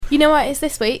You know what it is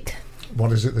this week?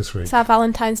 What is it this week? It's our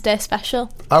Valentine's Day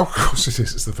special. Oh, of course it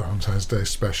is. It's the Valentine's Day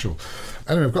special.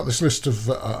 Anyway, I've got this list of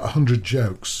 100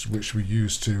 jokes which we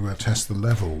use to test the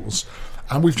levels.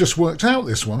 And we've just worked out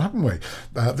this one, haven't we?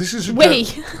 This is a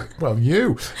joke. Well,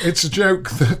 you. It's a joke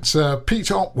that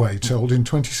Pete Otway told in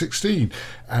 2016.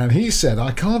 And he said,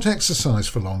 I can't exercise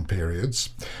for long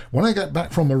periods. When I get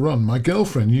back from a run, my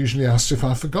girlfriend usually asks if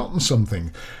I've forgotten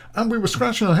something. And we were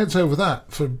scratching our heads over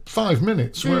that for 5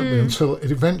 minutes, weren't we? Until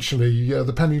it eventually,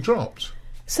 the penny dropped.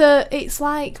 So it's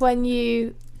like when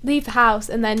you leave the house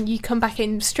and then you come back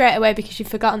in straight away because you've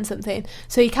forgotten something.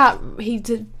 So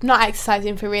he's not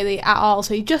exercising for really at all.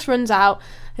 So he just runs out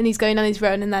and he's going on his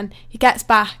run, and then he gets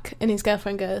back and his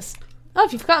girlfriend goes, oh,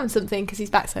 have you forgotten something? Because he's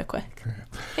back so quick. Yeah.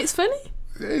 It's funny.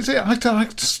 Is it? I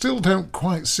still don't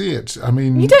quite see it. I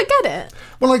mean, you don't get it?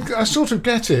 Well, I sort of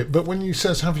get it, but when you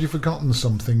says, have you forgotten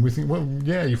something, we think, well,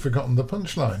 yeah, you've forgotten the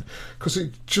punchline, because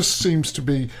it just seems to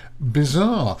be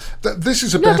bizarre. This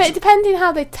is but it depends on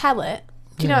how they tell it.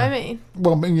 Do you know what I mean?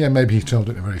 Well, yeah, maybe he told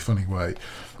it in a very funny way.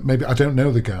 Maybe, I don't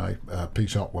know the guy,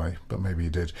 Pete Otway, but maybe he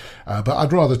did. But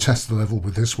I'd rather test the level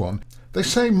with this one. They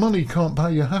say money can't buy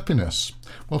you happiness.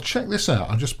 Well, check this out.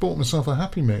 I just bought myself a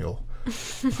Happy Meal.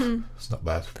 It's not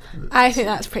bad. I think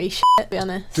that's pretty shit, to be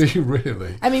honest. Do you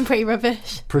really? I mean, pretty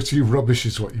rubbish. Pretty rubbish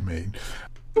is what you mean.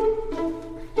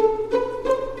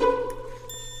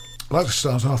 I'd like to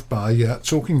start off by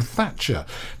talking Thatcher.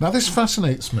 Now, this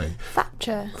fascinates me.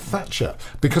 Thatcher.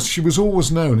 Because she was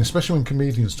always known, especially when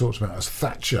comedians talked about her, as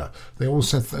Thatcher. They always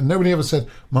said, nobody ever said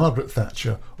Margaret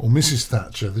Thatcher or Mrs.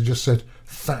 Thatcher. They just said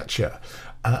Thatcher.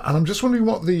 And I'm just wondering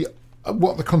what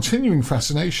the continuing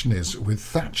fascination is with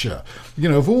Thatcher. You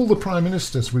know, of all the prime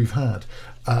ministers we've had,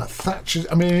 Thatcher,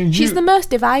 I mean... She's the most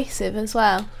divisive as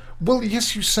well. Well,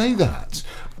 yes, you say that,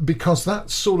 because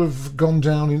that's sort of gone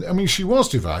down in... I mean, she was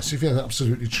divisive, yeah, that's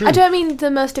absolutely true. I don't mean the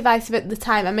most divisive at the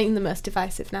time, I mean the most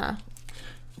divisive now.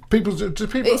 Do people...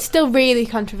 It's still really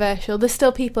controversial. There's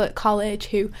still people at college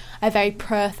who are very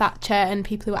pro-Thatcher and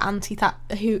people who are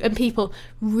anti-Thatcher, and people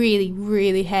really,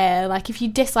 really hate her. Like, if you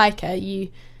dislike her,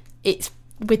 it's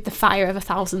with the fire of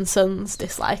 1,000 suns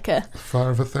dislike her. Fire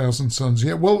of 1,000 suns,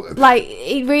 yeah, well... Like,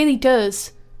 it really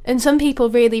does. And some people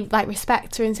really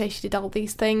respect her and say she did all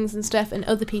these things and stuff, and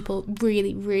other people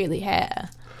really, really hate her.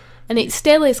 And it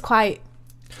still is quite.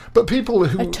 But people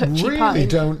who really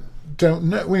point. don't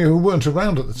know, who weren't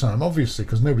around at the time, obviously,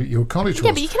 because nobody at your college was.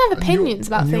 Yeah, but you can have opinions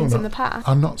about things in the past.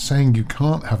 I'm not saying you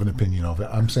can't have an opinion of it.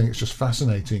 I'm saying it's just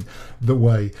fascinating the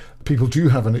way people do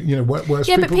have an, whereas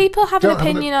but people have an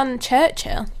opinion on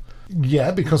Churchill.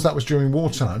 Yeah, because that was during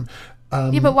wartime.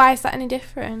 Yeah, but why is that any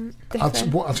different? I'll tell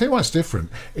you why it's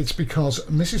different. It's because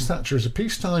Mrs. Thatcher is a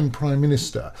peacetime Prime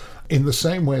Minister in the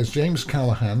same way as James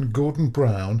Callaghan, Gordon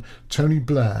Brown, Tony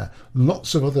Blair,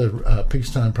 lots of other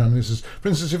peacetime Prime Ministers. For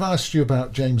instance, if I asked you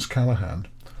about James Callaghan,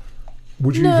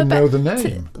 would you even know the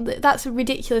name? That's a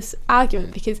ridiculous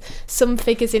argument, because some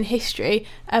figures in history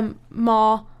are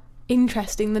more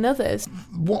interesting than others.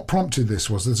 What prompted this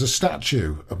was there's a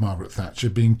statue of Margaret Thatcher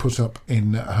being put up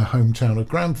in her hometown of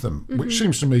Grantham, which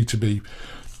seems to me to be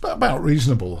about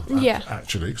reasonable,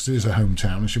 actually, because it is a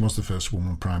hometown and she was the first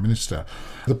woman Prime Minister.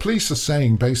 The police are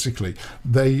saying, basically,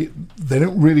 they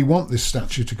don't really want this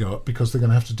statue to go up because they're going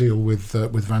to have to deal with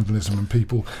vandalism and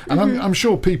people. And I'm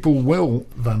sure people will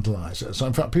vandalise it. So,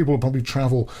 in fact, people will probably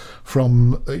travel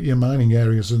from mining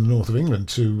areas in the north of England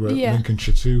to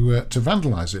Lincolnshire to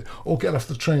vandalise it, or get off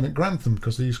the train at Grantham,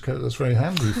 because that's very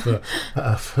handy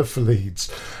for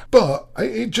Leeds. But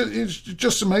it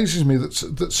just amazes me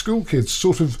that school kids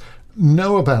sort of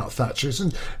know about Thatcher.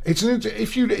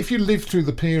 If you live through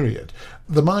the period,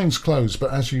 the mines closed,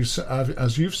 but as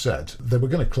you've said, they were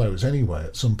going to close anyway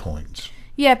at some point.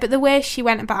 Yeah, but the way she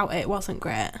went about it wasn't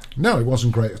great. No, it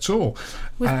wasn't great at all.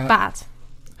 It was bad.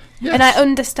 Yes. And I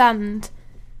understand.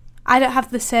 I don't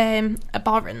have the same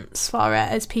abhorrence for it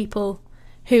as people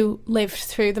who lived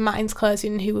through the mines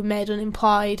closing, who were made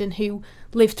unemployed, and who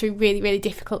lived through really, really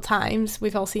difficult times.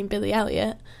 We've all seen Billy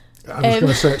Elliot. I was going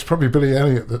to say it's probably Billy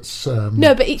Elliot that's...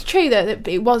 No, but it's true that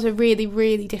it was a really,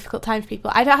 really difficult time for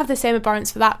people. I don't have the same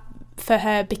abhorrence for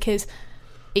her because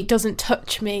it doesn't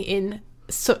touch me in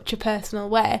such a personal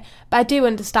way. But I do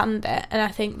understand it, and I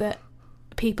think that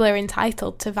people are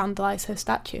entitled to vandalise her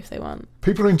statue if they want.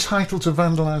 People are entitled to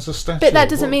vandalise a statue? But that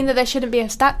doesn't mean that there shouldn't be a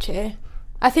statue.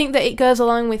 I think that it goes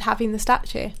along with having the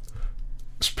statue.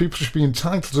 People should be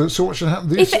entitled to it. So what should happen?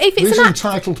 These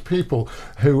entitled people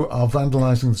who are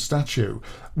vandalising the statue,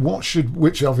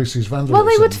 which obviously is vandalism. Well,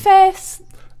 they would face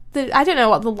I don't know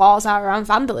what the laws are around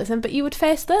vandalism, but you would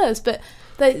face those. But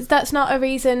that's not a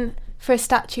reason for a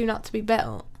statue not to be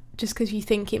built. just because you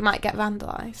think it might get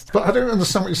vandalised. But I don't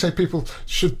understand what you say. People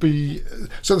should be...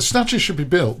 So the statue should be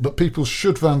built, but people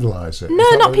should vandalise it. No,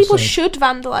 not people should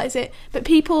vandalise it, but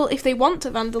people, if they want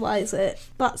to vandalise it,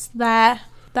 that's their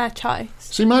choice.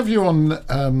 See, my view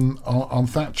on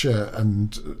Thatcher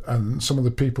and some of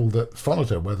the people that followed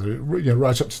her, whether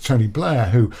right up to Tony Blair,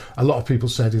 who a lot of people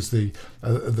said is the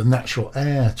natural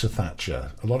heir to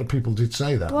Thatcher. A lot of people did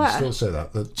say that, and still say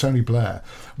that Tony Blair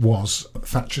was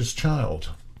Thatcher's child,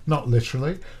 not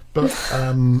literally, but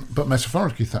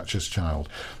metaphorically Thatcher's child.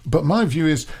 But my view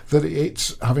is that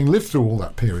it's, having lived through all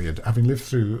that period, having lived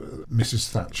through Mrs.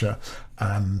 Thatcher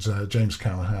and James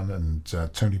Callaghan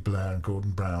and Tony Blair and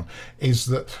Gordon Brown, is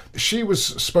that she was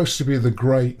supposed to be the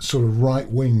great sort of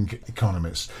right-wing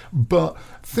economist, but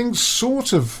things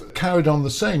sort of carried on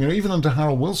the same. Even under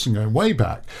Harold Wilson, going way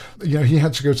back, he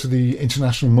had to go to the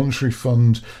International Monetary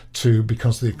Fund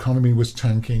because the economy was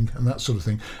tanking and that sort of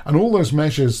thing. And all those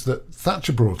measures that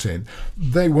Thatcher brought in,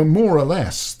 they were more or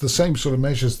less the same sort of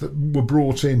measures that were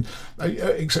brought in,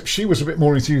 except she was a bit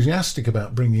more enthusiastic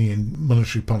about bringing in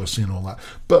monetary policy and all that.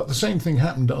 But the same thing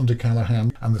happened under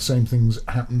Callaghan, and the same things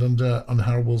happened under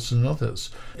Harold Wilson and others.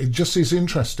 It just is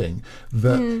interesting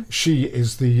that she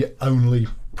is the only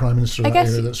Prime Minister of that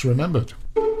era that's remembered.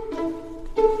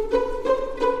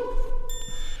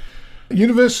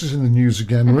 Universities in the news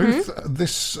again, Ruth.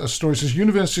 This story says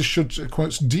universities should,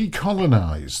 quotes,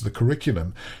 decolonise the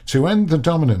curriculum to end the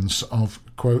dominance of,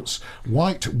 quotes,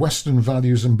 white Western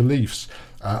values and beliefs,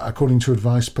 according to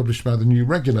advice published by the new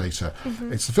regulator.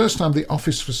 It's the first time the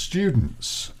Office for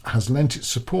Students has lent its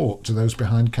support to those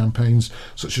behind campaigns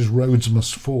such as Rhodes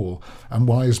Must Fall and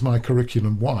Why Is My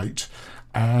Curriculum White,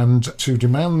 and to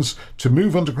demands to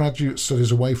move undergraduate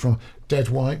studies away from dead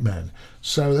white men.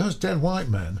 So those dead white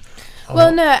men...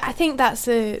 Well, no, I think that's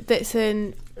an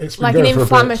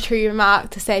inflammatory remark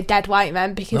to say dead white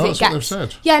men, because that's what they've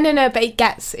said. Yeah, no, but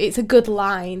it's a good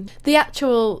line. The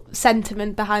actual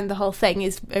sentiment behind the whole thing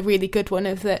is a really good one,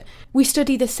 of that we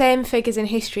study the same figures in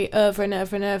history over and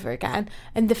over and over again,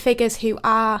 and the figures who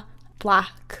are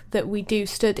black that we do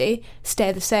study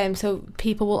stay the same. So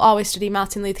people will always study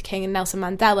Martin Luther King and Nelson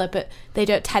Mandela, but they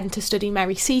don't tend to study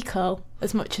Mary Seacole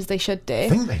as much as they should do. I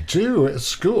think they do at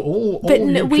school. All but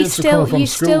new kids are coming from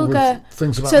school with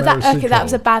things about Mary Seacole. That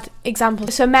was a bad example.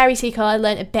 So Mary Seacole I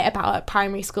learnt a bit about at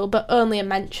primary school, but only a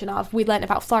mention of. We learnt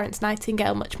about Florence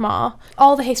Nightingale much more.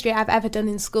 All the history I've ever done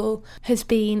in school has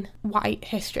been white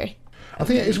history. I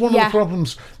think it's one of the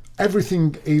problems.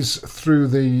 Everything is through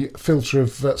the filter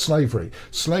of slavery.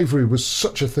 Slavery was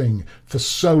such a thing for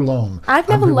so long. I've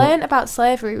never learnt about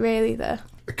slavery, really, though.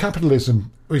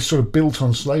 Capitalism is sort of built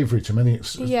on slavery to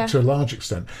a large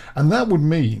extent. And that would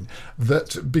mean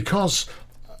that because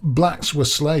blacks were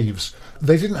slaves,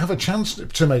 they didn't have a chance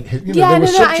to make they were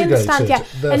subjugated. I understand,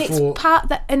 and it's part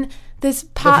that... and there's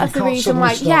part of the reason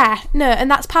why,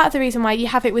 and that's part of the reason why you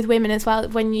have it with women as well.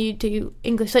 When you do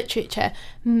English literature,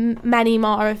 many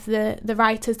more of the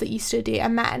writers that you study are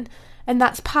men, and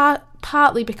that's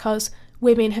partly because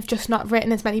women have just not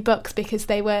written as many books because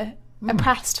they were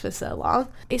oppressed for so long.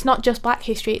 It's not just black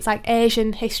history; it's like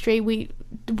Asian history. We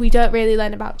don't really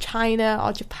learn about China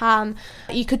or Japan.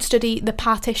 You could study the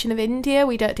partition of India.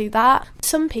 We don't do that.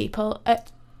 Some people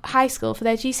at high school for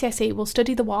their GCSE will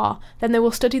study the war, then they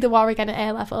will study the war again at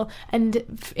A level,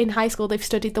 and in high school they've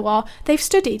studied the war. They've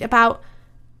studied about,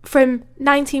 from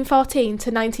 1914 to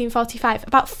 1945,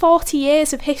 about 40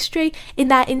 years of history in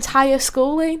their entire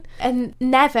schooling, and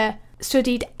never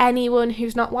studied anyone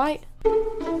who's not white.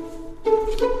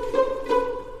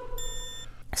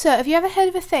 So have you ever heard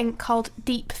of a thing called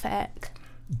deepfake?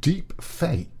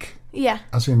 Deepfake? Yeah.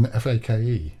 As in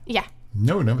F-A-K-E? Yeah.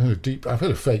 No, never heard of deep. I've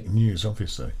heard of fake news,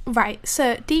 obviously. Right,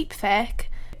 so deepfake,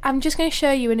 I'm just going to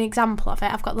show you an example of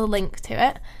it. I've got the link to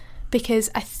it, because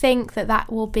I think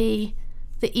that will be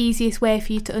the easiest way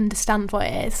for you to understand what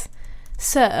it is.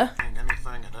 So...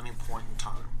 anything at any point in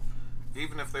time,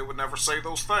 even if they would never say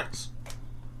those things.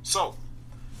 So,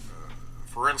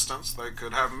 for instance, they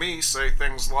could have me say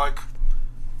things like,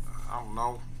 I don't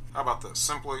know, how about this?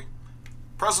 Simply,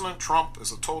 President Trump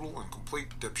is a total and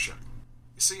complete dipshit.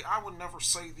 See, I would never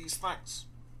say these things.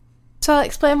 So I'll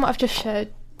explain what I've just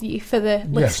showed you for the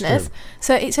listeners. Do.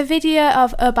 So it's a video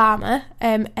of Obama,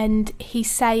 and he's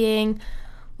saying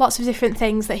lots of different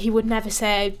things that he would never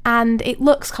say, and it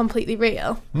looks completely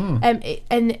real.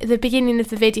 And the beginning of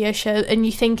the video shows, and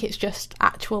you think it's just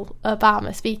actual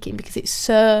Obama speaking because it's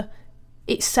so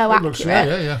accurate. Looks,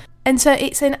 yeah. And so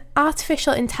it's an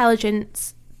artificial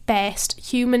intelligence based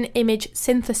human image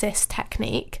synthesis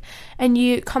technique, and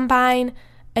you combine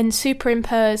and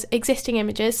superimpose existing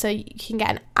images, so you can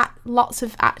get lots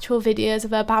of actual videos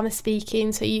of Obama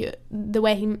speaking, so the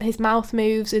way his mouth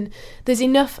moves, and there's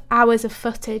enough hours of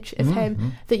footage of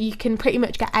him that you can pretty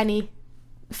much get any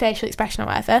facial expression or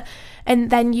whatever, and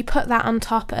then you put that on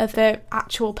top of the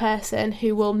actual person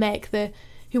who will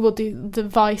do the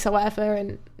voice or whatever,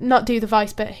 and not do the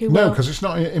voice, but who will... No, because it's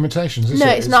not imitations, is it?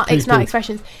 No, it's not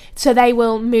expressions. So they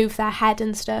will move their head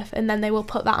and stuff, and then they will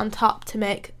put that on top to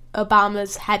make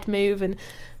Obama's head move and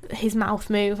his mouth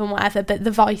move and whatever, but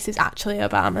the voice is actually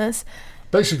Obama's.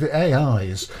 Basically,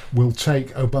 AIs will take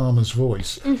Obama's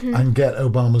voice and get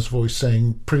Obama's voice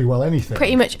saying pretty well anything.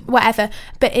 Pretty much whatever,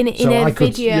 but in a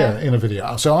video. Yeah, in a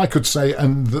video. So I could say,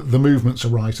 and the movements are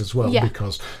right as well,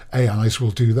 because AIs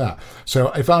will do that.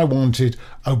 So if I wanted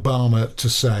Obama to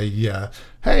say,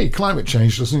 hey, climate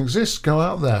change doesn't exist, go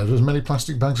out there, there's as many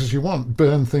plastic bags as you want,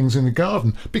 burn things in the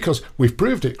garden, because we've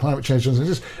proved it, climate change doesn't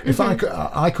exist. If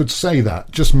I could say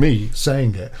that, just me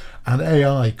saying it, and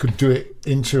AI could do it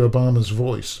into Obama's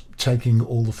voice, taking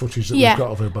all the footage that we've got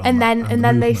of Obama,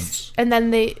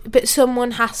 but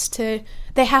someone have to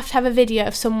have a video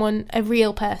of someone, a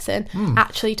real person,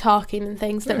 actually talking and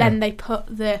things that then they put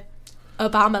the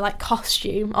Obama like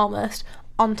costume almost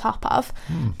on top of,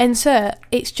 and so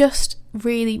it's just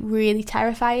really, really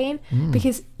terrifying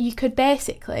because you could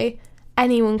basically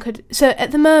anyone could. So at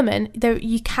the moment,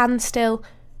 you can still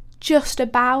just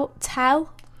about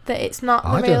tell that it's not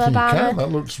the real Obama. I don't think you can. That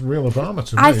looks real Obama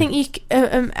to me. I think you,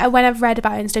 when I've read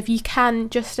about it and stuff, you can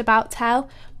just about tell.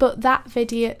 But that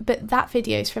video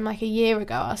is from like a year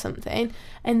ago or something.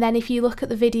 And then if you look at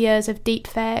the videos of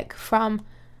deepfake from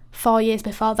 4 years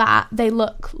before that, they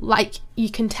look like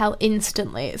you can tell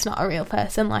instantly it's not a real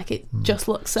person. Like it just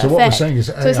looks so fake. So what we're saying is,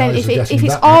 if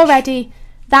it's already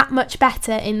that much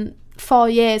better in 4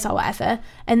 years or whatever,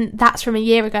 and that's from a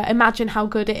year ago, imagine how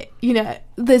good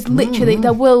there's literally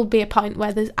there will be a point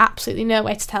where there's absolutely no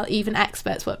way to tell, even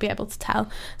experts won't be able to tell.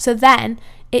 So then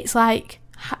it's like,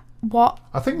 what?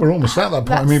 I think we're almost at that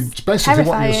point. I mean, it's basically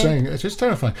terrifying. What you're saying, it is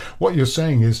terrifying. What you're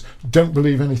saying is, don't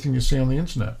believe anything you see on the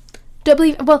internet. Don't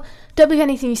believe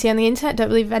anything you see on the internet, don't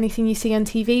believe anything you see on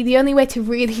TV. The only way to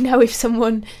really know if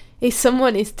someone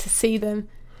is to see them.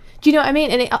 Do you know what I mean?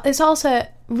 And it's also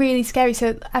really scary.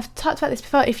 So I've talked about this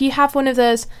before. If you have one of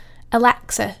those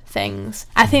Alexa things,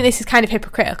 I think this is kind of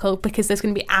hypocritical because there's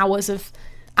going to be hours of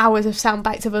sound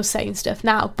bites of us saying stuff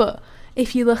now. But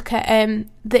if you look at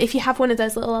if you have one of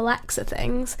those little Alexa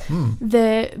things,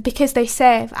 because they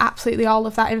save absolutely all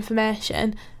of that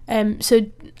information. So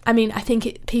I mean, I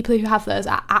think people who have those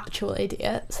are actual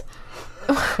idiots.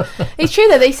 It's true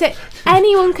that they say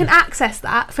anyone can access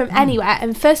that from anywhere,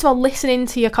 and first of all listen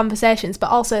into your conversations, but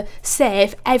also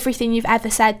save everything you've ever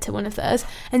said to one of those,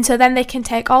 and so then they can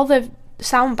take all the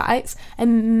sound bites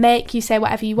and make you say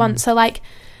whatever you want. So like,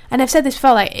 and I've said this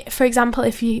before, like for example,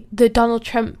 if the Donald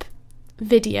Trump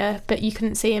video, but you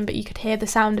couldn't see him, but you could hear the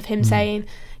sound of him saying,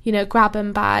 grab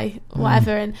him by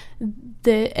whatever, and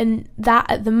that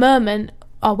at the moment,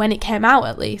 or when it came out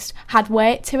at least, had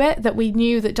weight to it, that we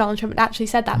knew that Donald Trump had actually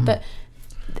said that. But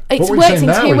it works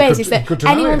in two ways, is that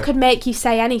anyone could make you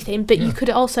say anything, but you could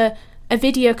also, a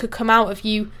video could come out of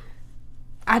you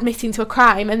admitting to a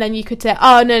crime, and then you could say,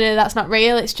 oh, no, that's not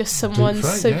real, it's just someone's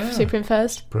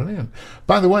superimposed. Brilliant.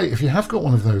 By the way, if you have got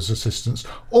one of those assistants,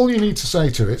 all you need to say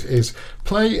to it is,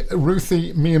 play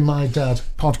Ruthie, Me and My Dad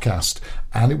podcast,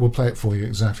 and it will play it for you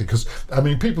exactly. Because, I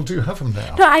mean, people do have them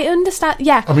now. No, I understand,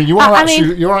 yeah. I mean, you're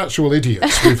actual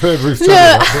idiots. We've heard Ruth tell you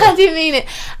that. No, I didn't mean it.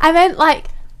 I meant, like,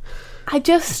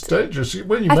 it's dangerous.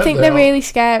 I think they're really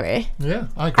scary. Yeah,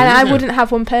 I agree. And I wouldn't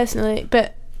have one personally,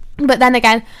 but then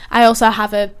again, I also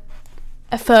have a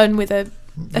phone with a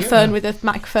phone with a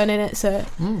microphone in it, so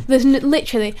there's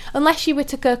literally, unless you were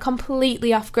to go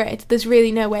completely off grid, there's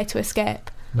really no way to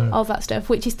escape all that stuff,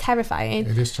 which is terrifying.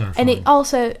 It is terrifying. And it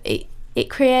also it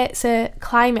creates a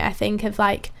climate, I think, of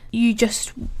like, you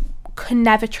just can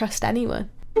never trust anyone.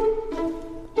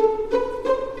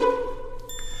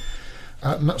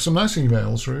 Some nice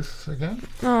emails, Ruth, again.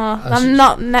 Oh, I'm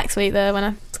not next week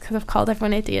though, because I've called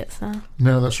everyone idiots now.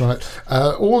 No, that's right.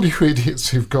 All you idiots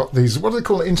who've got these, what do they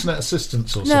call it, internet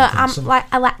assistants or something? No, like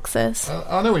Alexas.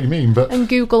 I know what you mean, but... And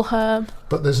Google Home.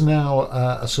 But there's now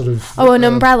a sort of... an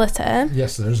umbrella term?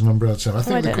 Yes, there is an umbrella term. I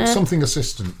think they're called something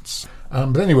assistants.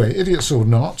 But anyway, idiots or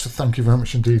not, thank you very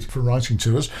much indeed for writing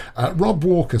to us. Rob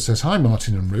Walker says, hi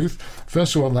Martin and Ruth.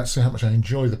 First of all, I'd like to say how much I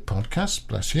enjoy the podcast,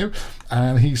 bless you.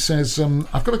 And he says,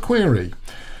 I've got a query.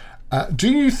 Do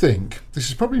you think, this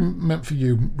is probably meant for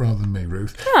you rather than me,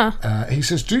 Ruth. Yeah. He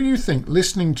says, do you think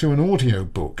listening to an audio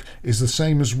book is the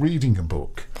same as reading a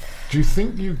book? Do you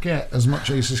think you get as much?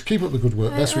 He says, keep up the good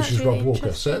work. Best wishes, really Rob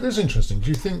Walker. So that's interesting. Do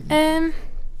you think?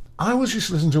 I always used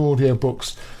to listen to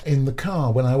audiobooks in the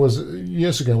car when I was,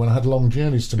 years ago, when I had long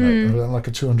journeys to make, like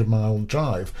a 200-mile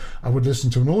drive. I would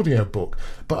listen to an audiobook.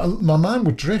 But my mind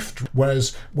would drift,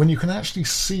 whereas when you can actually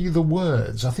see the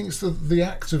words, I think it's the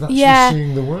act of actually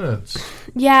seeing the words.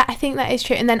 Yeah, I think that is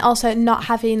true. And then also not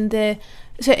having the...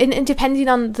 So, and depending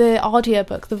on the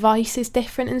audiobook, the voice is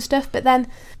different and stuff. But then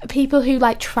people who,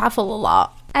 like, travel a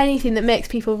lot, anything that makes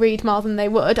people read more than they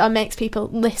would or makes people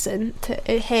listen to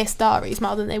hear stories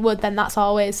more than they would, then that's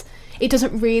always... It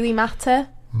doesn't really matter.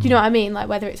 Do you know what I mean? Like,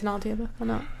 whether it's an audiobook or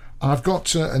not. I've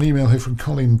got an email here from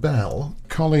Colin Bell.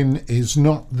 Colin is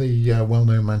not the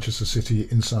well-known Manchester City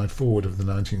inside forward of the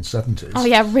 1970s. Oh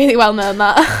yeah, really well known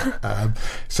that.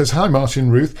 Says, hi Martin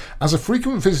and Ruth. As a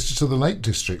frequent visitor to the Lake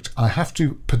District, I have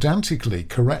to pedantically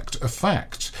correct a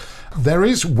fact. There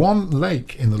is one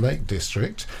lake in the Lake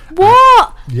District.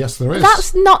 What? Yes, there is.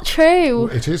 That's not true.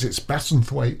 It is. It's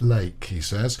Bassenthwaite Lake, he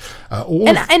says.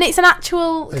 And it's an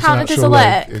actual counted as a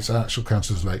lake? It's an actual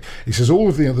counted as a lake. He says all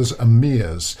of the others are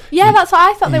meres. Yeah, that's what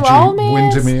I thought. They were all meres.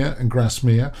 Windermere and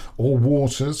Grasmere, all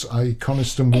waters, i.e.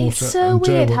 Coniston Water. It's so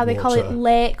weird how they call it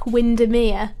Lake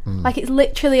Windermere. Like it's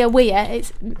literally a weir.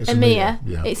 It's a mere.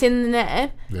 Yeah. It's in the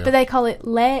name. Yeah. But they call it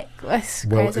lake. It's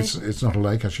well, crazy. it's not a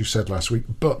lake, as you said last week,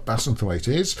 but Bassenthwaite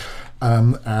is.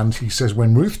 And he says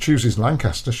when Ruth chooses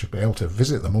Lancaster, she'll be able to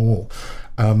visit them all.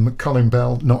 Colin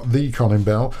Bell, not the Colin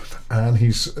Bell, and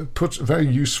he's put very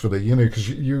usefully, because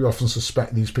you often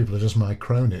suspect these people are just my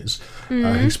cronies.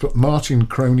 He's put Martin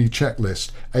Crony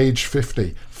checklist, age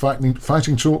 50,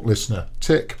 fighting talk listener,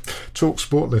 tick, talk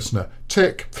sport listener,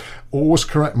 tick. Always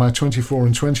correct my 24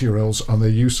 and 20-year-olds on their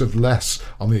use of less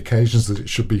on the occasions that it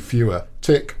should be fewer,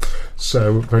 tick.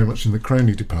 So very much in the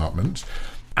crony department.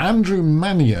 Andrew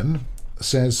Mannion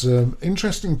says,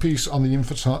 interesting piece on the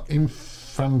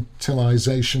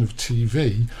infantilization of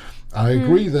TV. I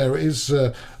agree there is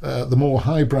the more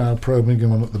highbrow probing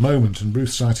going on at the moment, and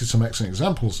Ruth cited some excellent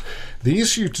examples. The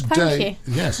issue today,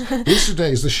 the issue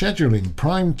today is the scheduling.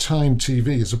 Prime time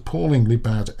TV is appallingly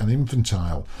bad and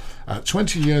infantile.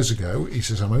 20 years ago, he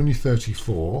says, I'm only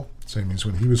 34, so it means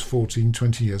when he was 14,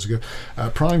 20 years ago,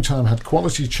 prime time had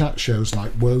quality chat shows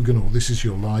like Wogan or This Is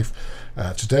Your Life.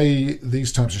 Today,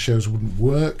 these types of shows wouldn't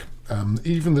work.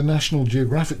 Even the National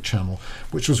Geographic Channel,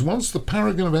 which was once the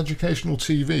paragon of educational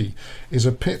TV, is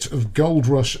a pit of Gold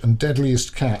Rush and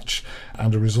Deadliest Catch,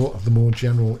 and a result of the more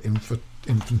general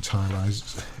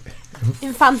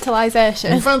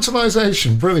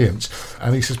infantilisation, brilliant.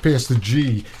 And he says, P.S. the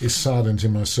G is silent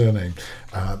in my surname.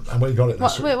 And when he got it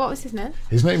what was his name?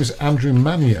 His name is Andrew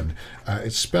Mannion.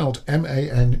 It's spelled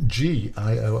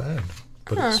Mangion,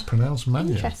 but it's pronounced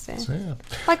Mannion. Interesting. So, yeah.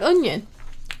 Like onion?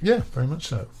 Yeah, very much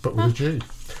so, but with a G.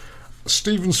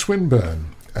 Stephen Swinburne,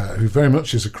 who very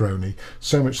much is a crony,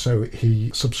 so much so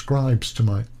he subscribes to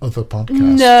my other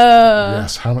podcast. No.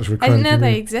 Yes, How Much of a Crony? I didn't know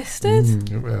they existed.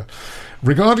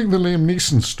 Regarding the Liam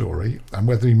Neeson story, and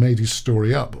whether he made his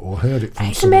story up or heard it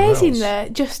from someone else. It's amazing though,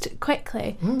 just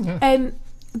quickly.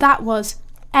 That was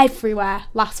everywhere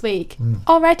last week.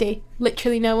 Already,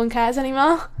 literally no one cares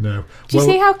anymore. No. Do you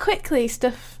see how quickly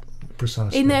stuff...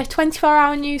 Precisely. In the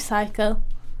 24-hour news cycle...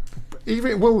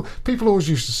 People always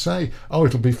used to say,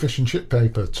 it'll be fish and chip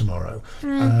paper tomorrow.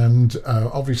 And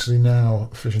obviously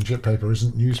now fish and chip paper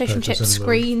isn't newspapers anymore. Fish and chip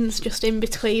screens just in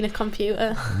between a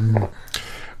computer.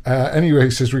 Anyway,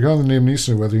 he says, regarding Liam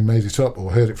Neeson, whether he made it up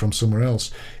or heard it from somewhere else,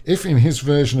 if in his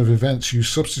version of events you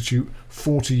substitute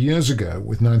 40 years ago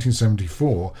with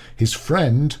 1974, his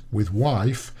friend with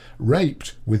wife,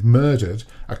 raped with murdered,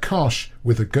 a Kosh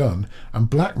with a gun,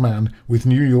 and black man with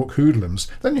New York hoodlums,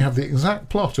 then you have the exact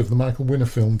plot of the Michael Winner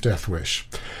film Death Wish.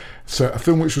 So a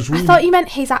film which was really... I thought you meant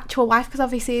his actual wife, because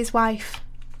obviously his wife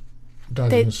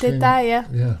did that, yeah.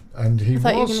 Yeah, and he's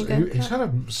had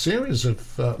a series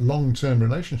of long-term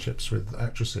relationships with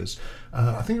actresses.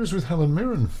 I think he was with Helen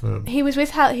Mirren for... He lived with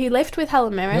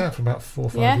Helen Mirren. Yeah, for about 4 or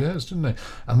 5 years, didn't he?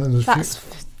 And then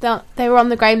they were on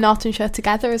the Graham Norton show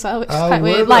together as well, which is quite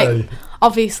weird. They?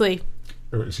 Obviously...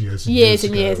 It was years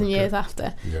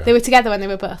after. Yeah. They were together when they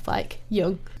were both,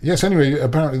 young. Yes, anyway,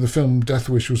 apparently the film Death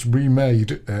Wish was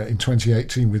remade in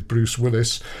 2018 with Bruce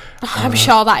Willis. I'm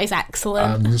sure that is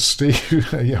excellent. And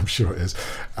Steve... yeah, I'm sure it is.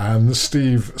 And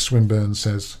Steve Swinburne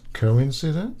says,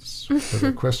 coincidence? With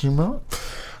a question mark?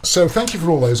 So thank you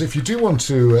for all those. If you do want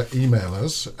to email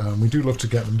us, we do love to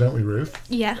get them, don't we, Ruth?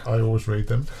 Yeah. I always read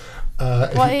them.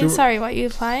 What are you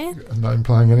implying? I'm not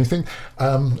implying anything.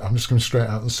 I'm just going straight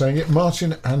out and saying it.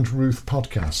 Martin and Ruth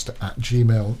podcast at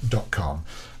gmail.com.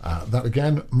 That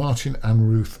again, Martin and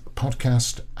Ruth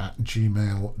podcast at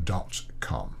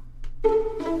gmail.com.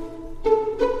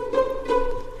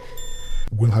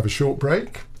 We'll have a short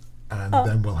break and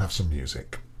then we'll have some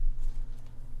music.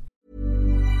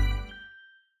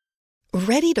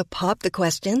 Ready to pop the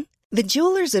question? The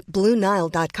jewelers at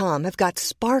BlueNile.com have got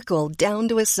sparkle down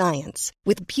to a science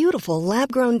with beautiful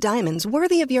lab-grown diamonds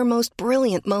worthy of your most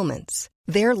brilliant moments.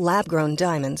 Their lab-grown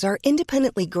diamonds are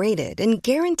independently graded and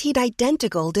guaranteed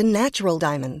identical to natural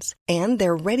diamonds, and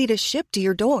they're ready to ship to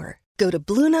your door. Go to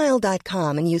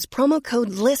BlueNile.com and use promo code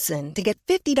LISTEN to get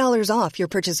 $50 off your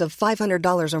purchase of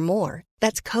 $500 or more.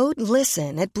 That's code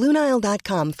LISTEN at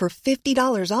BlueNile.com for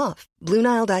 $50 off.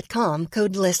 BlueNile.com,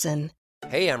 code LISTEN.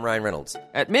 Hey, I'm Ryan Reynolds.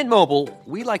 At Mint Mobile,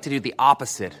 we like to do the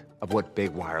opposite of what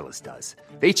Big Wireless does.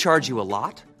 They charge you a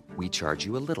lot, we charge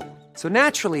you a little. So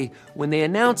naturally, when they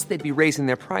announced they'd be raising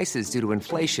their prices due to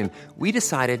inflation, we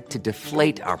decided to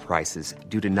deflate our prices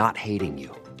due to not hating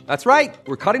you. That's right.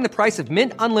 We're cutting the price of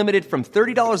Mint Unlimited from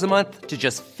 $30 a month to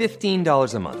just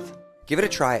 $15 a month. Give it a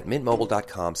try at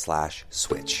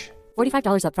mintmobile.com/switch.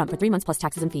 $45 up front for 3 months plus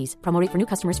taxes and fees. Promo rate for new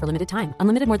customers for limited time.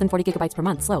 Unlimited more than 40 gigabytes per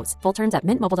month. Slows full terms at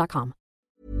mintmobile.com.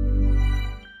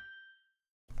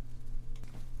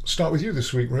 Start with you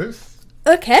this week, Ruth.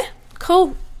 Okay,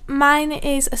 cool. Mine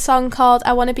is a song called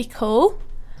I Wanna Be Cool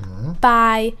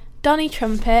by Donny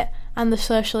Trumpet and The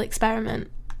Social Experiment.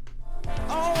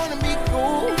 I wanna be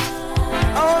cool.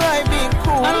 I don't like being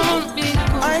cool.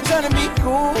 I ain't tryna be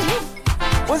cool.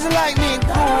 What's it like being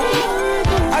cool?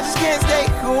 I just can't stay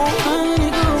cool. I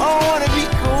don't wanna be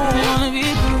cool.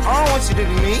 I don't want you to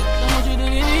be me.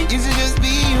 You should just be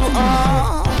you.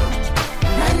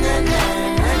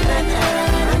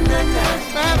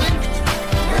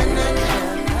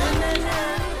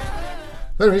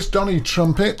 There is Donny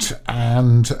Trumpet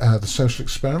and The Social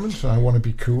Experiment. I Want to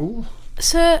Be Cool.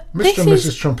 So Mr. and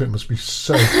Mrs. Trumpet must be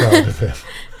so proud of him.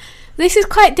 This is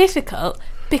quite difficult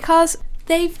because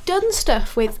they've done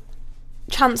stuff with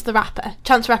Chance the Rapper.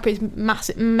 Chance the Rapper is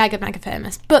massive, mega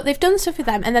famous. But they've done stuff with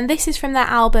them, and then this is from their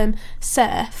album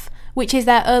Surf, which is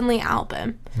their only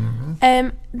album. Mm-hmm.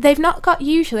 They've not got,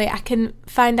 usually I can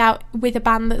find out with a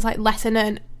band that's like lesser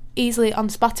known easily on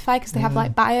Spotify because they have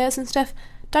like bios and stuff.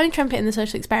 Donny Trumpet and The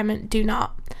Social Experiment do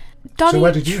not. Donny so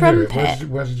where did you Trumpet, hear it?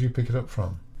 Where did you pick it up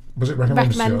from? Was it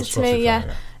recommended to me?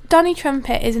 Yeah. Donny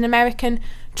Trumpet is an American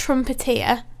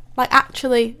trumpeter, like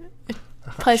actually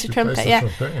plays the trumpet,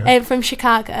 from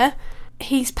Chicago.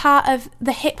 He's part of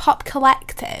the Hip Hop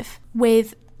Collective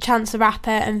with Chance the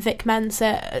Rapper and Vic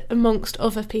Mensa, amongst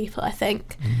other people, I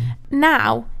think.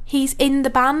 Now, he's in the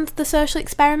band The Social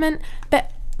Experiment,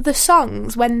 but the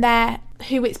songs, when they're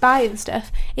who it's by and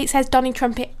stuff, it says Donny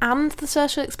Trumpet and The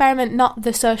Social Experiment, not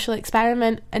The Social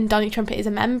Experiment, and Donny Trumpet is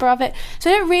a member of it.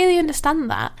 So I don't really understand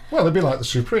that. Well, it'd be like the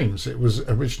Supremes. It was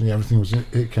originally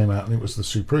it came out and it was the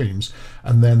Supremes,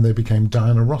 and then they became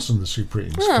Diana Ross and the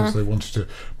Supremes because they wanted to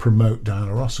promote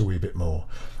Diana Ross a wee bit more.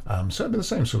 So it'd be the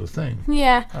same sort of thing.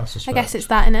 Yeah, I guess it's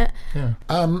that, innit? Yeah.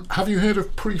 Have you heard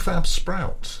of Prefab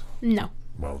Sprout? No.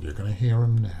 Well, you're going to hear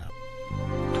them now.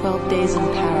 12 days in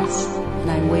Paris, and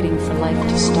I'm waiting for life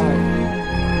to start.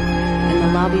 In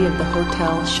the lobby of the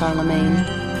Hotel Charlemagne,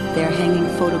 they are hanging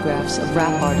photographs of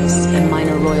rap artists and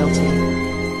minor royalty.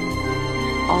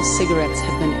 All cigarettes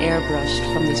have been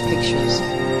airbrushed from these pictures,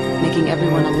 making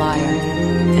everyone a liar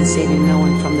and saving no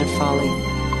one from their folly.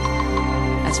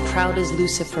 As proud as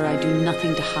Lucifer, I do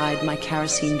nothing to hide my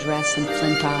kerosene dress and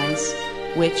flint eyes,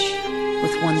 which,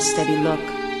 with one steady look,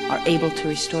 are able to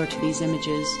restore to these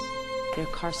images their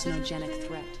carcinogenic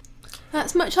threat.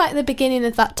 That's much like the beginning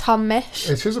of that Tom Misch.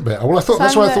 It is a bit. Well,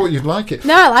 that's why I thought you'd like it.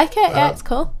 No, I like it. Yeah, it's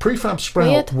cool. Prefab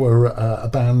Sprout were a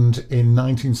band in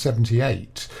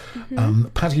 1978.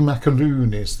 Paddy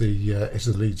McAloon is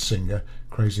the lead singer.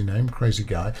 Crazy name, crazy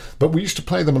guy. But we used to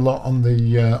play them a lot on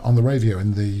the radio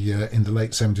in the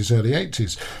late 70s, early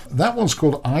 80s. That one's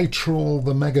called I Trawl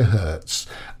the Megahertz.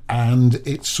 And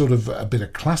it's sort of a bit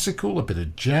of classical, a bit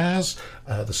of jazz,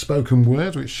 the spoken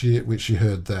word, which you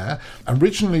heard there.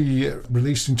 Originally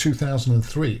released in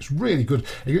 2003. It's really good.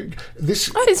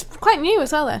 It's quite new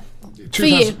as well, then. For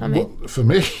you, I mean. Well, for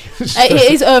me.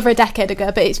 It is over a decade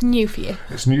ago, but it's new for you.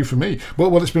 It's new for me.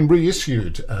 Well, it's been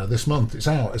reissued this month. It's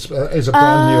out. It's a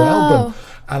brand new album.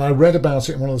 And I read about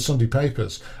it in one of the Sunday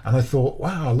papers, and I thought,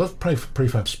 wow, I love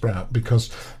Prefab Sprout because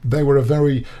they were a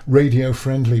very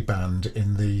radio-friendly band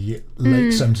in the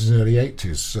late 70s and early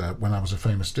 80s when I was a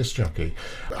famous disc jockey,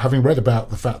 having read about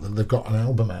the fact that they've got an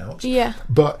album out. Yeah.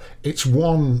 But it's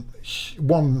one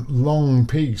long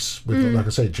piece with, like I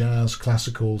say, jazz,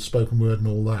 classical, spoken word and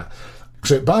all that.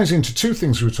 So it buys into two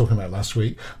things we were talking about last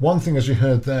week. One thing, as you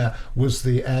heard there, was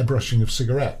the airbrushing of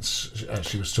cigarettes, as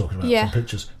she was talking about from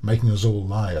pictures, making us all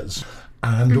liars.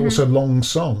 And also long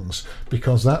songs,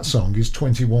 because that song is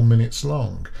 21 minutes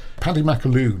long. Paddy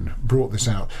McAloon brought this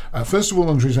out, first of all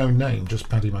under his own name, just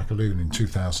Paddy McAloon in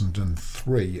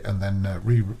 2003, and then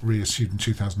reissued in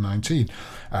 2019.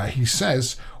 He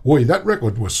says, "Oi, that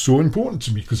record was so important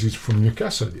to me," because he's from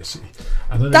Newcastle, you see.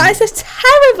 And that is a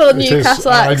terrible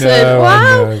Newcastle accent.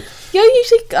 Wow. You're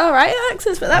usually all right at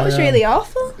accents, but that was really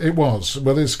awful. It was.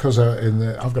 Well, it's because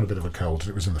I've got a bit of a cold.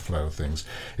 It was in the flow of things.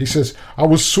 He says, "I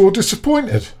was so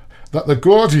disappointed that The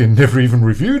Guardian never even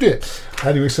reviewed it."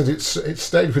 Anyway, he said it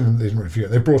stayed with them. They didn't review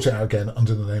it. They brought it out again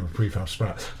under the name of Prefab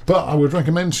Sprout. But I would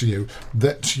recommend to you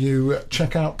that you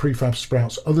check out Prefab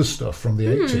Sprout's other stuff from the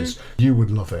 80s. You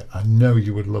would love it. I know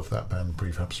you would love that band,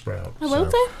 Prefab Sprout. I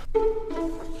will do.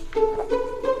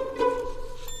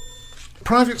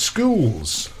 Private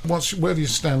schools. Where do you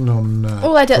stand on?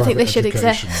 I don't think they should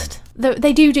education? exist.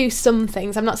 They do some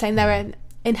things. I'm not saying they're an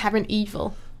inherent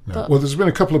evil. No. But... Well, there's been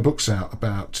a couple of books out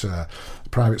about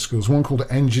private schools. One called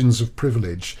Engines of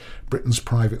Privilege, Britain's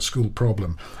Private School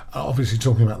Problem. Obviously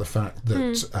talking about the fact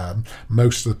that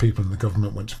most of the people in the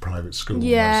government went to private school.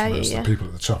 Most of the people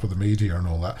at the top of the media and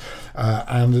all that.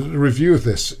 And a review of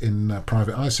this in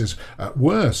Private Eye says,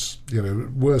 worse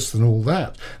than all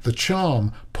that. The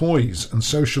charm, poise and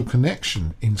social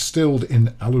connection instilled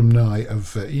in alumni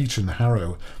of Eton,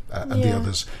 Harrow, and the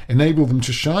others enable them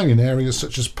to shine in areas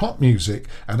such as pop music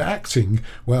and acting,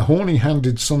 where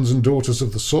horny-handed sons and daughters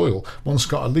of the soil once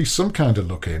got at least some kind of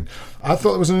look in. I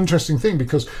thought it was an interesting thing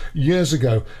because years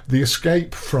ago, the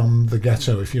escape from the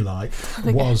ghetto, if you like,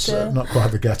 was not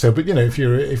quite the ghetto, but if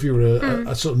you were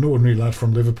a sort of ordinary lad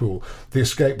from Liverpool, the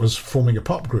escape was forming a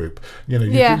pop group.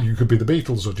 You could be the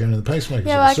Beatles or Jenny and the Pacemakers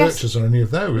or the Searchers or any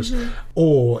of those,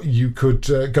 or you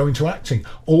could go into acting.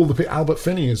 Albert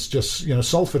Finney is just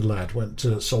Salford lad, went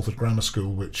to Salford Grammar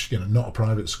School, which not a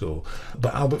private school,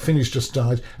 but Albert Finney's just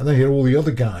died, and then you hear all the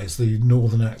other guys, the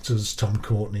northern actors, Tom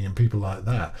Courtenay and people like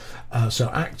that. So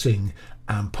acting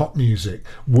and pop music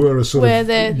were a sort of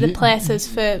the places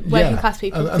for working class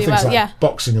people and to do things well. Like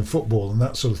boxing and football and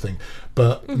that sort of thing.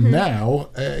 But now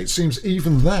it seems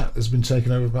even that has been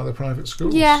taken over by the private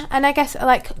schools. Yeah, and I guess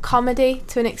like comedy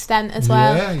to an extent as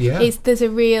well. There's a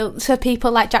real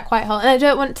people like Jack Whitehall, and I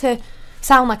don't want to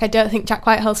sound like I don't think Jack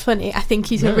Whitehall's funny. I think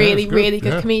he's a really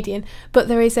good comedian. But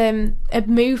there is a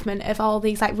movement of all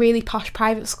these like really posh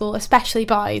private school, especially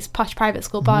posh private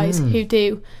school boys who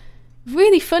do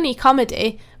really funny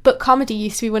comedy. But comedy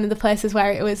used to be one of the places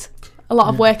where it was a lot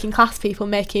of working class people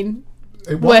making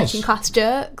working class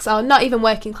jokes, or not even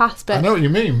working class, but I know what you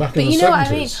mean. Back in the 70s, you know what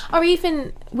I mean. Or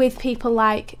even with people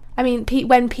like, when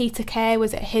Peter Kay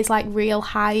was at his like real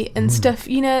height and stuff.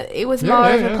 It was more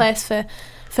of a place for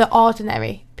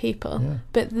ordinary people. Yeah.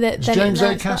 But is James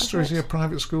Acaster, is he a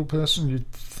private school person?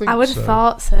 You'd think I would have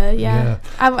thought so, yeah.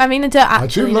 I don't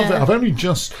actually I do love it. I've only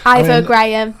just... Ivor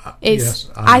Graham is...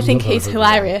 I think he's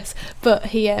hilarious, but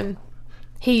he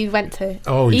went to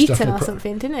Eton or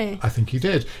something, didn't he? I think he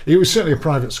did. He was certainly a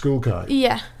private school guy.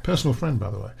 Yeah. Personal friend,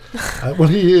 by the way. Well,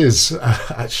 he is,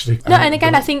 actually. No, and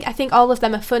again, I think all of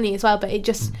them are funny as well, but it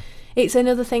just... It's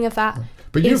another thing of that.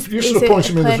 But you sort of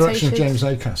pointed me in the direction of James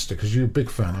Acaster, because you're a big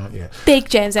fan, aren't you? Big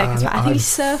James Acaster. I think he's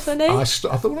so funny. I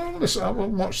thought, I will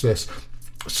watch this.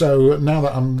 So now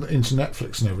that I'm into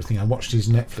Netflix and everything, I watched his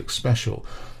Netflix special.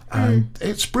 And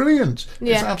it's brilliant.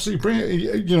 Yeah. It's absolutely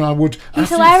brilliant. I would... He's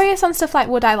hilarious on stuff like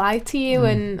Would I Lie to You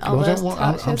and all those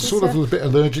I'm sort of a bit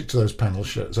allergic to those panel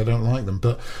shows. I don't like them.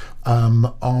 But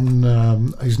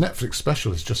on his Netflix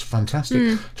special is just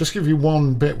fantastic. Just give you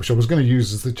one bit, which I was going to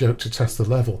use as the joke to test the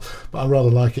level, but I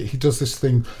rather like it. He does this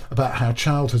thing about how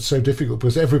childhood's so difficult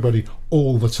because everybody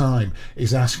all the time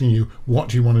is asking you, what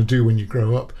do you want to do when you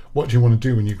grow up? What do you want to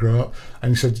do when you grow up?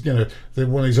 And he said,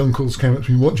 one of his uncles came up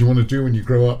to me, what do you want to do when you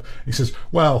grow up? He says,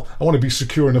 well, I want to be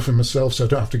secure enough in myself so I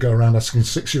don't have to go around asking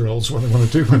 6-year-olds what they want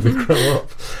to do when they grow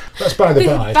up. That's by the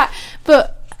by.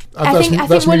 But I think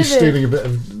that's me stealing a bit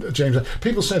of James.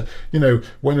 People said,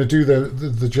 when I do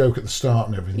the joke at the start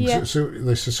and everything, so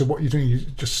they said, so what are you doing? You're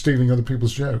just stealing other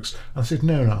people's jokes. And I said,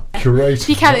 no, curating.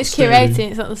 You can't, it's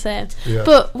curating, it's not the same. Yeah.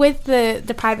 But with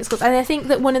the private schools, and I think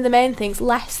that one of the main things,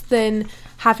 less than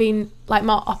having like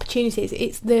more opportunities,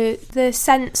 it's the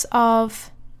sense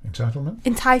of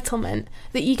Entitlement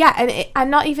that you get. And I'm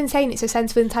not even saying it's a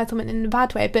sense of entitlement in a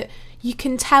bad way, but you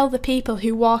can tell the people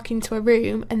who walk into a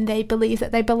room and they believe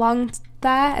that they belong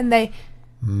there and they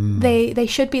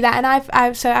should be there. And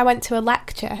I went to a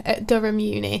lecture at Durham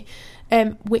Uni,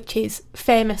 which is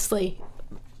famously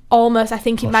almost, I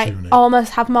think it might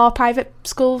almost have more private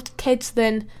school kids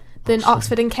than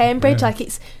Oxford and Cambridge. Like,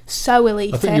 it's so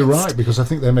elitist. I think you're right, because I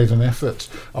think they made an effort,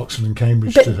 Oxford and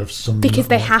Cambridge, to have some... Because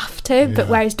they have to, but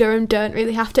whereas Durham don't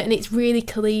really have to, and it's really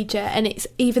collegiate, and it's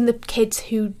even the kids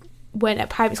who went at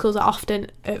private schools are often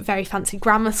at very fancy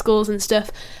grammar schools and stuff.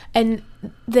 And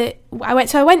I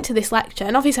went to this lecture,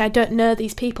 and obviously I don't know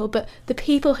these people, but the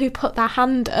people who put their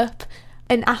hand up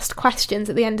and asked questions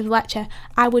at the end of the lecture,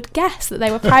 I would guess that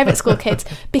they were private school kids,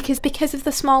 because of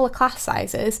the smaller class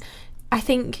sizes. I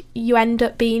think you end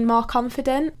up being more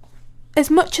confident. As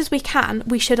much as we can,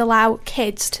 we should allow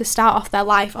kids to start off their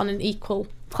life on an equal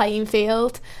playing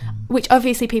field, which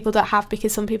obviously people don't have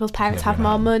because some people's parents have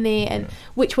more money, and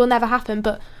which will never happen.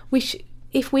 But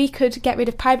if we could get rid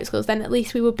of private schools, then at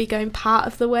least we would be going part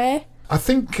of the way. I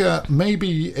think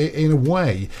maybe in a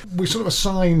way we sort of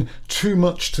assign too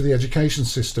much to the education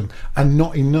system and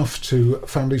not enough to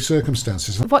family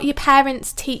circumstances. What your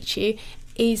parents teach you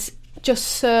is just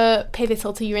so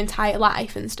pivotal to your entire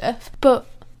life and stuff, but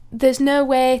there's no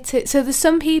way to... So there's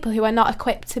some people who are not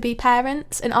equipped to be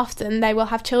parents, and often they will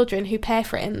have children who pay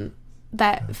for it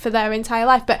for their entire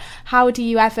life. But how do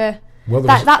you ever... Well,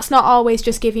 that's not always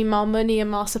just giving more money and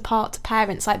more support to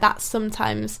parents. Like, that's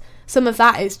sometimes... Some of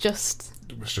that is just...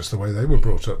 It was just the way they were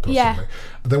brought up, possibly. Yeah.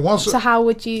 There was... So how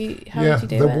would you do it?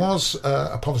 There was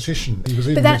a politician. He was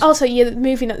but then also you're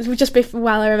moving... Just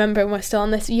while I remember, and we're still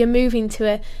on this, you're moving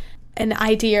to an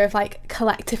idea of like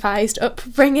collectivized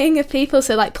upbringing of people.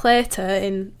 So like Plato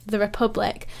in the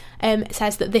Republic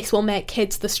says that this will make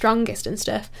kids the strongest and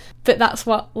stuff, but that's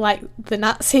what like the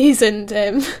Nazis and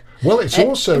it's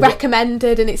also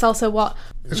recommended, and it's also what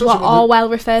Orwell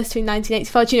refers to in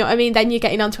 1984. Do you know what I mean? Then you're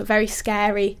getting onto a very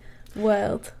scary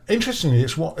world. Interestingly,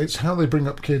 it's how they bring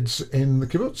up kids in the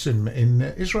kibbutzim in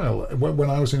Israel. When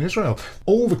I was in Israel,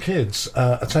 all the kids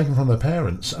are taken from their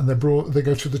parents and they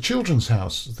go to the children's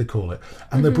house, they call it,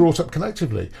 and they're brought up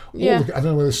collectively. I don't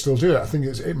know whether they still do it. I think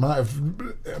it might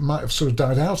have sort of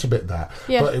died out a bit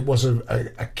but it was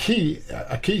a key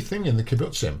thing in the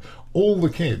kibbutzim. All the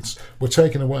kids were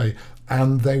taken away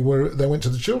and they went to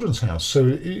the children's house. So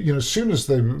as soon as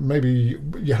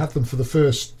you had them for the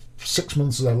first 6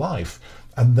 months of their life,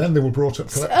 and then they were brought up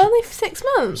only for 6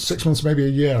 months. 6 months, maybe a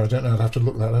year. I don't know. I'd have to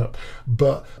look that up.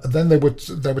 But then they were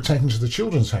taken to the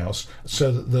children's house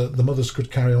so that the mothers could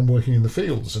carry on working in the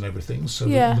fields and everything. So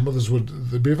the mothers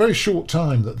there'd be a very short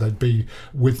time that they'd be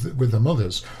with the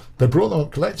mothers. They brought them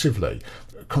up collectively,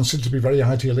 considered to be very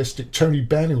idealistic. Tony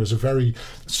Benn, who was a very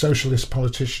socialist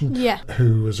politician,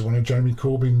 who was one of Jeremy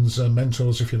Corbyn's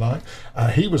mentors, if you like,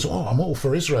 he was, I'm all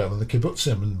for Israel and the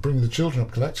kibbutzim and bringing the children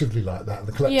up collectively like that,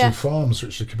 the collective farms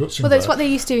which the kibbutzim that's what they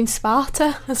used to do in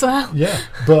Sparta as well. Yeah,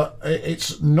 but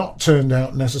it's not turned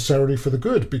out necessarily for the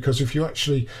good, because if you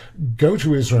actually go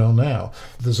to Israel now,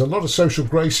 there's a lot of social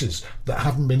graces that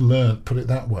haven't been learnt, put it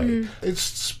that way.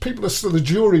 It's people are still, the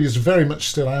jury is very much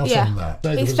still out on that.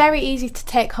 It's very easy to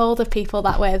take hold of people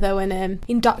that way though, and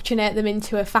indoctrinate them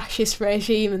into a fascist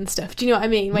regime and stuff. Do you know what I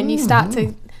mean? When you start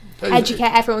to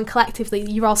educate everyone collectively,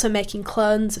 you're also making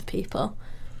clones of people,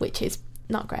 which is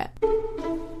not great.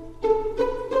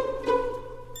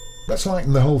 Let's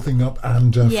lighten the whole thing up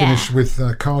and finish with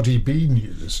Cardi B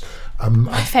news.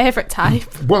 My favourite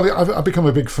type. Well, I've become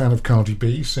a big fan of Cardi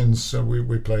B since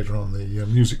we played her on the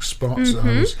Music Spot.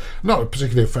 I was not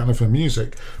particularly a fan of her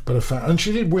music, but a fan. And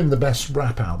she did win the Best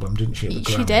Rap Album, didn't she? At the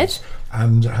Grammys? She did.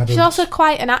 And she's also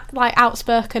quite an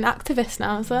outspoken activist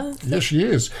now as well. Yes, she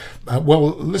is.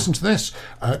 Well, listen to this.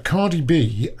 Cardi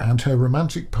B and her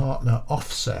romantic partner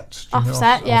Offset.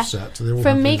 Offset, Offset.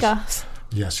 From Migos.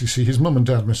 Yes, you see, his mum and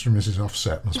dad, Mr. and Mrs.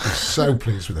 Offset, must be so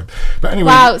pleased with him. But anyway,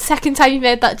 wow, second time you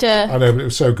made that joke. I know, but it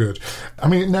was so good. I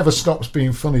mean, it never stops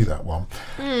being funny, that one.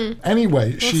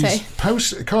 Anyway,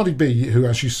 Cardi B, who,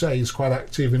 as you say, is quite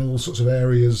active in all sorts of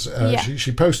areas.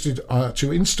 She posted to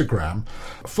Instagram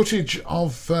footage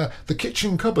of the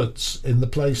kitchen cupboards in the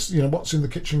place, what's in the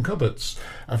kitchen cupboards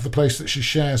of the place that she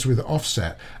shares with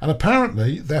Offset. And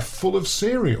apparently they're full of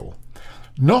cereal.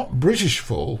 Not British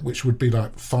full, which would be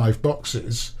like 5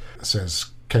 boxes, says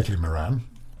Caitlin Moran.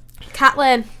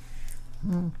 Caitlin.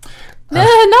 No,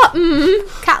 not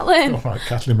Caitlin. All right,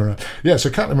 Caitlin Moran. Yeah, so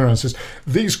Caitlin Moran says,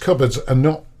 these cupboards are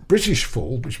not British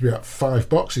full, which would be about 5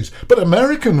 boxes, but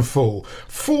American full,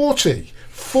 40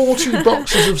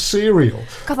 boxes of cereal.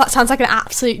 God, that sounds like an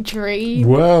absolute dream.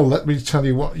 Well, let me tell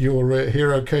you what your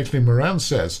hero Caitlin Moran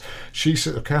says. She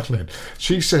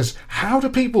says, how do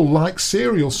people like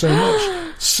cereal so much?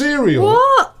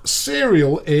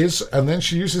 Cereal is, and then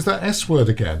she uses that S word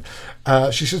again.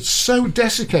 She said, so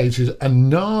desiccated and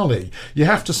gnarly, you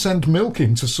have to send milk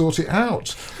in to sort it out.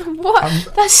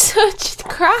 What? That's such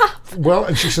crap. Well,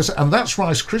 and she says, and that's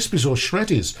Rice Krispies or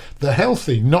Shreddies. The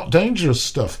healthy, not dangerous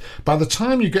stuff. By the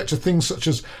time you get to things such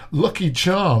as Lucky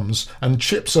Charms and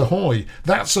Chips Ahoy,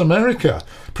 that's America.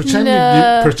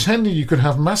 Pretending you could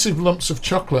have massive lumps of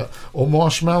chocolate or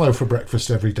marshmallow for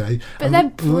breakfast every day. But they're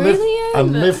brilliant.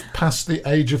 And live past the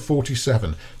age of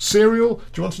 47. Cereal, do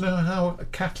you want to know how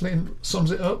Kathleen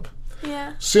sums it up?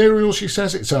 Yeah. Cereal, she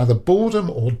says, it's either boredom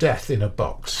or death in a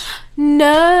box.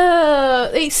 No,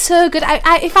 it's so good.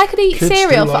 If I could eat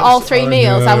cereal for all 3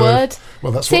 meals, I would.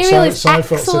 Well, that's cereal what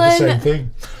Seifert said the same thing.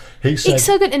 He said, it's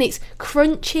so good, and it's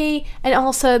crunchy, and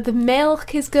also the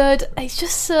milk is good. It's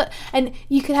just so... And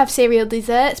you can have cereal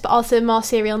desserts, but also more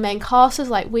cereal main courses,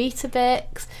 like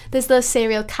Weetabix. There's those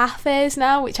cereal cafes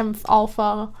now, which I'm all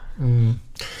for.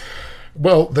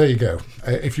 Well, there you go.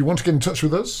 If you want to get in touch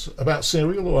with us about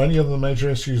cereal or any other major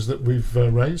issues that we've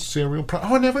raised, cereal...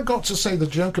 I never got to say the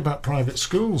joke about private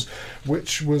schools,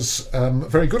 which was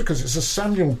very good because it's a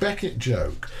Samuel Beckett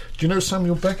joke. Do you know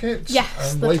Samuel Beckett?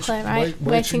 Yes, the playwright.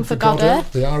 Waiting for Godot.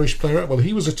 The Irish playwright. Well,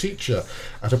 he was a teacher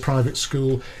at a private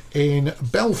school in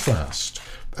Belfast.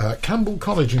 Campbell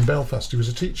College in Belfast. He was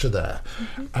a teacher there.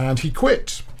 Mm-hmm. And he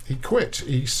quit.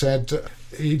 He said...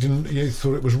 He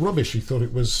thought it was rubbish. He thought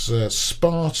it was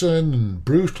Spartan and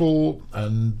brutal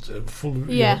and full of...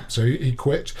 so he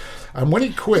quit. And when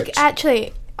he quit...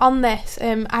 Actually, on this,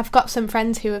 I've got some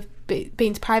friends who have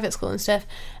been to private school and stuff,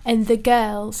 and the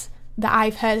girls that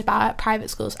I've heard about at private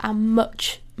schools are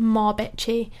much more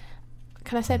bitchy.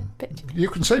 Can I say bitchy? You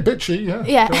can say bitchy, yeah.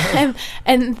 Yeah,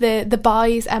 and the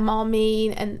boys are more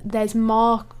mean, and they're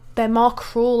more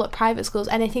cruel at private schools,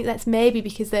 and I think that's maybe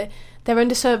because they're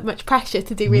under so much pressure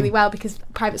to do really well because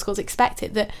private schools expect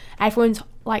it, that everyone's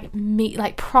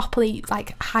properly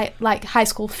high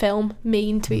school film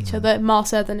mean to each other, more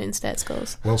so than in state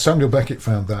schools. Well, Samuel Beckett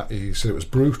found that. He said it was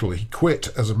brutal. He quit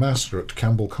as a master at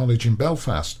Campbell College in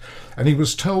Belfast, and he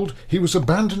was told he was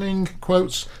abandoning,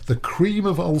 quotes, the cream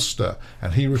of Ulster,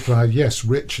 and he replied, yes,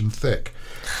 rich and thick.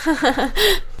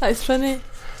 That's funny.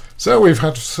 So we've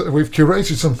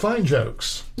curated some fine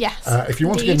jokes. Yes. If you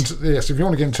want to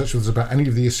get in touch with us about any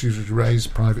of the issues we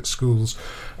raised, private schools,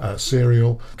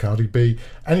 cereal, Cardi B,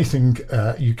 anything,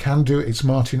 you can do it. It's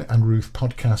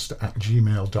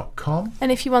martinandruthpodcast@gmail.com.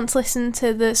 And if you want to listen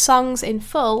to the songs in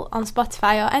full on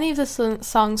Spotify or any of the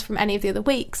songs from any of the other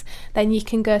weeks, then you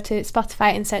can go to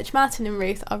Spotify and search Martin and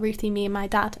Ruth or Ruthie, Me and My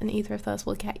Dad, and either of those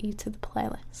will get you to the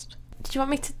playlist. Did you want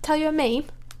me to tell you a meme?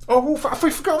 Oh, I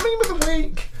forgot meme of the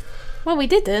week. Well, we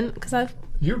didn't, because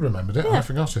You remembered it, yeah. I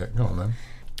forgot it. Go on then.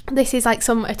 This is like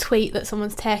a tweet that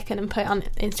someone's taken and put on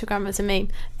Instagram as a meme.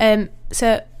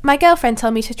 So, my girlfriend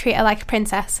told me to treat her like a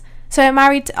princess, so I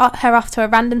married her off to a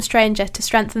random stranger to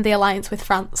strengthen the alliance with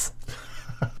France.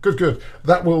 Good.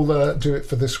 That will do it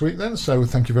for this week then. So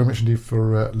thank you very much indeed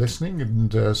for listening,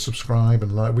 and subscribe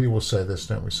and like. We always say this,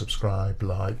 don't we? Subscribe,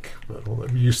 like.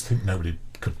 We used to think nobody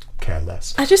could care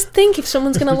less. I just think if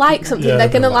someone's going to like something, they're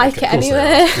going to like it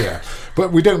anyway. Yeah,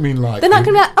 but we don't mean like. They're not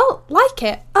going to be like, oh, like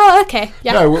it. Oh, okay.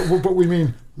 Yeah. No, but we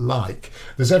mean like.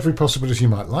 There's every possibility you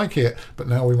might like it, but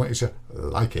now we want you to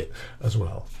like it as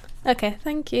well. Okay,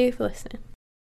 thank you for listening.